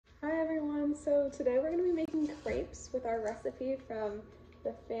So today we're going to be making crepes with our recipe from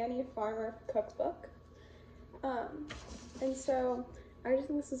the Fanny Farmer cookbook. And so I just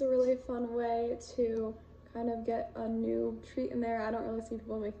think this is a really fun way to kind of get a new treat in there. I don't really see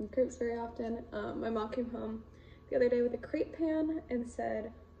people making crepes very often. My mom came home the other day with a crepe pan and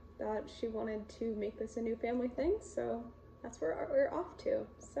said that she wanted to make this a new family thing, so that's where we're off to.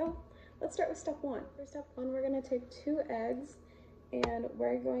 So let's start with step one. For step one, we're going to take 2 eggs and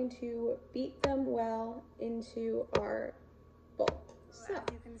we're going to beat them well into our bowl. So as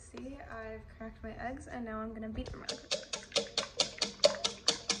you can see, I've cracked my eggs and now I'm going to beat them really quickly.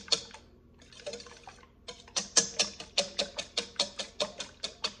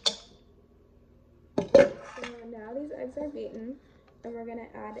 So now these eggs are beaten, and we're going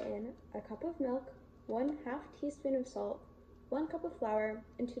to add in a cup of milk, 1/2 teaspoon of salt, 1 cup of flour,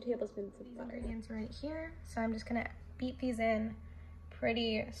 and 2 tablespoons of butter. Ingredients right here, so I'm just going to beat these in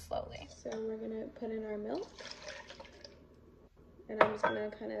pretty slowly. So we're going to put in our milk, and I'm just going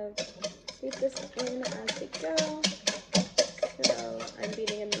to kind of beat this in as we go. So I'm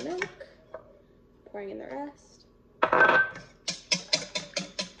beating in the milk, pouring in the rest.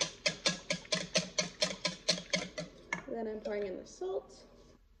 Then I'm pouring in the salt.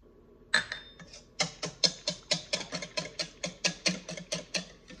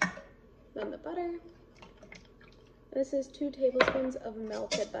 Then the butter. This is 2 tablespoons of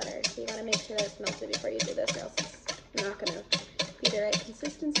melted butter. So you want to make sure that it's melted before you do this, or else it's not going to be the right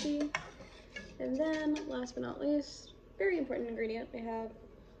consistency. And then, last but not least, very important ingredient, we have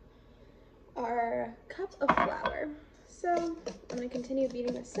our cup of flour. So I'm going to continue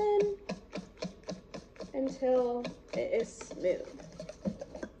beating this in until it is smooth.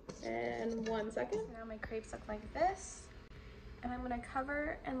 And 1 second. So now my crepes look like this. And I'm gonna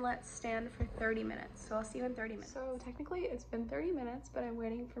cover and let stand for 30 minutes. So I'll see you in 30 minutes. So technically it's been 30 minutes, but I'm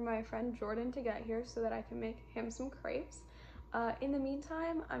waiting for my friend Jordan to get here so that I can make him some crepes. In the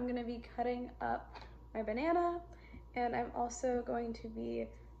meantime, I'm gonna be cutting up my banana, and I'm also going to be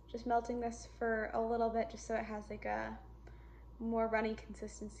just melting this for a little bit just so it has like a more runny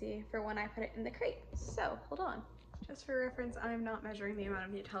consistency for when I put it in the crepe. So hold on. Just for reference, I'm not measuring the amount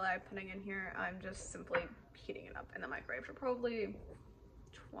of Nutella I'm putting in here. I'm just simply heating it up in the microwave for probably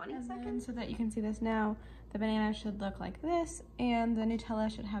 20 seconds. So that you can see this now, the banana should look like this, and the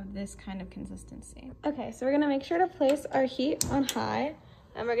Nutella should have this kind of consistency. Okay, so we're gonna make sure to place our heat on high,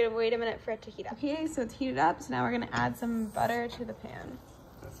 and we're gonna wait a minute for it to heat up. Okay, so it's heated up, so now we're gonna add some butter to the pan.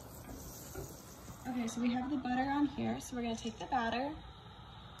 Okay, so we have the butter on here, so we're gonna take the batter,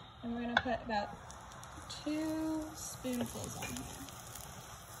 and we're gonna put about 2 spoonfuls on here.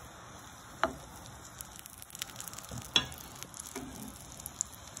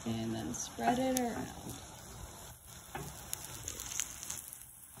 And then spread it around.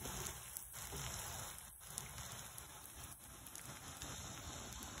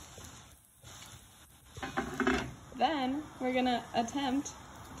 Then we're gonna attempt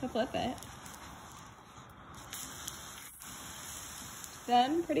to flip it.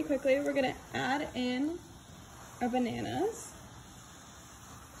 Then pretty quickly we're gonna add in our bananas.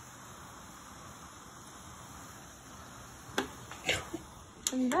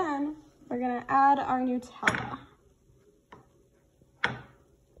 And then we're gonna add our Nutella.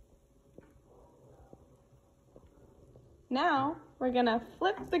 Now we're gonna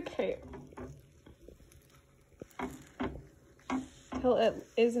flip the crepe till it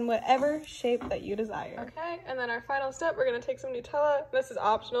is in whatever shape that you desire. Okay, and then our final step, we're gonna take some Nutella. This is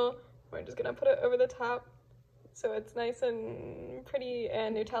optional. We're just gonna put it over the top so it's nice and pretty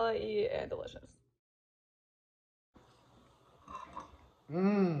and Nutella-y and delicious.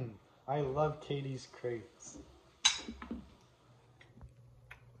 I love Katie's crepes.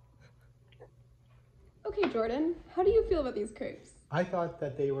 Okay, Jordan, how do you feel about these crepes? I thought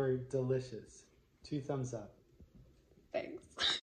that they were delicious. 2 thumbs up. Thanks.